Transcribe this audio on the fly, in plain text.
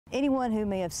Anyone who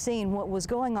may have seen what was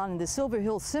going on in the Silver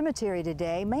Hill Cemetery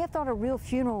today may have thought a real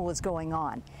funeral was going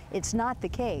on. It's not the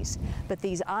case, but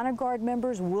these Honor Guard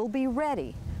members will be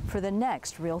ready for the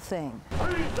next real thing.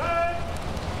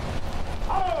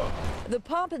 The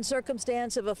pomp and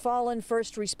circumstance of a fallen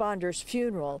first responder's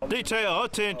funeral. Detail,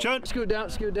 attention. Scoot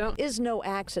down. Is no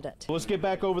accident. Let's get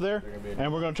back over there,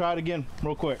 and we're going to try it again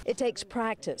real quick. It takes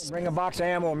practice. Bring a box of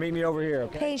ammo and meet me over here,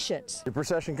 okay? Patience. The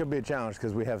procession could be a challenge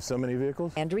because we have so many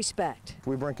vehicles. And respect.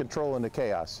 We bring control into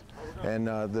chaos. And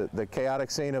the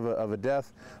chaotic scene of a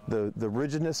death, the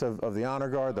rigidness of the honor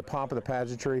guard, the pomp of the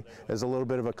pageantry is a little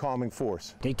bit of a calming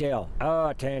force. Detail,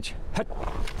 attention.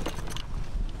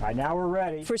 All right, now we're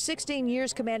ready. For 16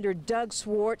 years, Commander Doug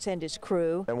Swartz and his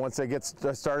crew. And once they get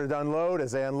started to unload,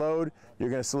 as they unload,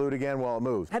 you're going to salute again while it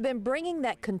moves. Have been bringing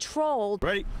that control.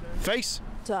 Ready, face.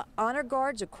 To honor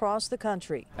guards across the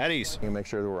country. At ease. And make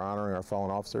sure that we're honoring our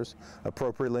fallen officers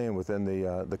appropriately and within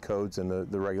the codes and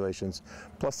the regulations,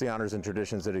 plus the honors and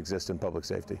traditions that exist in public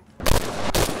safety.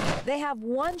 They have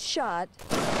one shot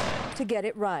to get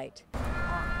it right.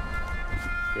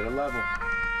 Get it level.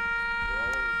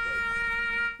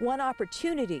 One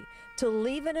opportunity to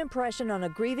leave an impression on a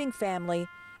grieving family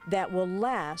that will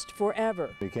last forever.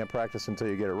 You can't practice until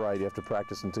you get it right. You have to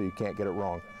practice until you can't get it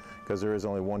wrong, because there is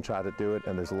only one shot to do it,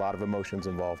 and there's a lot of emotions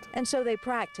involved. And so they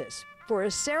practice for a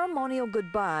ceremonial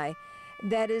goodbye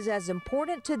that is as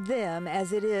important to them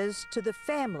as it is to the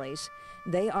families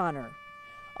they honor.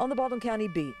 On the Baldwin County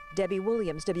beat, Debbie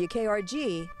Williams,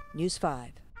 WKRG News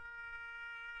 5.